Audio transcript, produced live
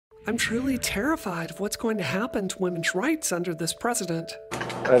I'm truly terrified of what's going to happen to women's rights under this president.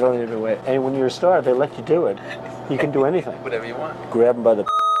 I don't even know. And when you're a star, they let you do it. You can do anything. Whatever you want. Grab them by the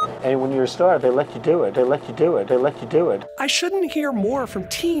and when you're a star, they let you do it. They let you do it. They let you do it. I shouldn't hear more from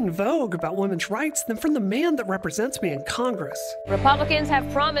Teen Vogue about women's rights than from the man that represents me in Congress. Republicans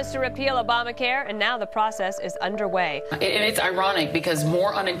have promised to repeal Obamacare, and now the process is underway. And it's ironic because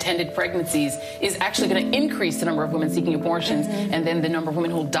more unintended pregnancies is actually going to increase the number of women seeking abortions and then the number of women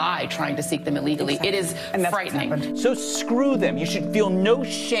who will die trying to seek them illegally. Exactly. It is frightening. So screw them. You should feel no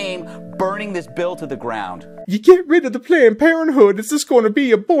shame burning this bill to the ground. You get rid of the Planned Parenthood, it's just going to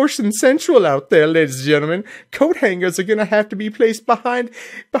be abortion central out there, ladies and gentlemen. Coat hangers are going to have to be placed behind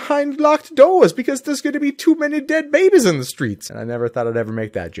locked doors because there's going to be too many dead babies in the streets. And I never thought I'd ever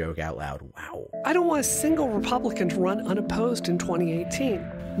make that joke out loud. Wow. I don't want a single Republican to run unopposed in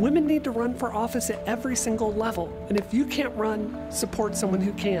 2018. Women need to run for office at every single level. And if you can't run, support someone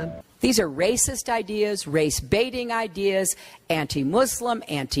who can. These are racist ideas, race-baiting ideas, anti-Muslim,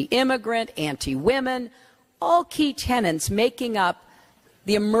 anti-immigrant, anti-women, all key tenets making up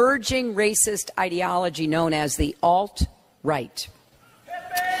the emerging racist ideology known as the alt-right.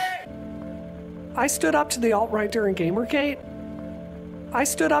 I stood up to the alt-right during Gamergate. I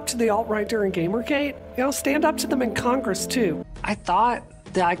stood up to the alt-right during Gamergate. I'll stand up to them in Congress, too. I thought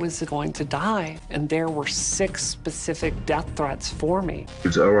that I was going to die, and there were 6 specific death threats for me.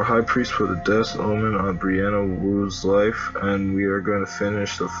 It's our high priest for the death omen on Brianna Wu's life, and we are going to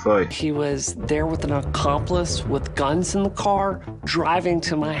finish the fight. He was there with an accomplice with guns in the car, driving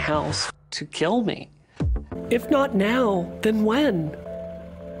to my house to kill me. If not now, then when?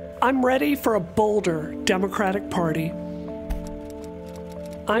 I'm ready for a bolder Democratic Party.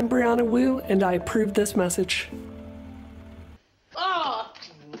 I'm Brianna Wu, and I approve this message.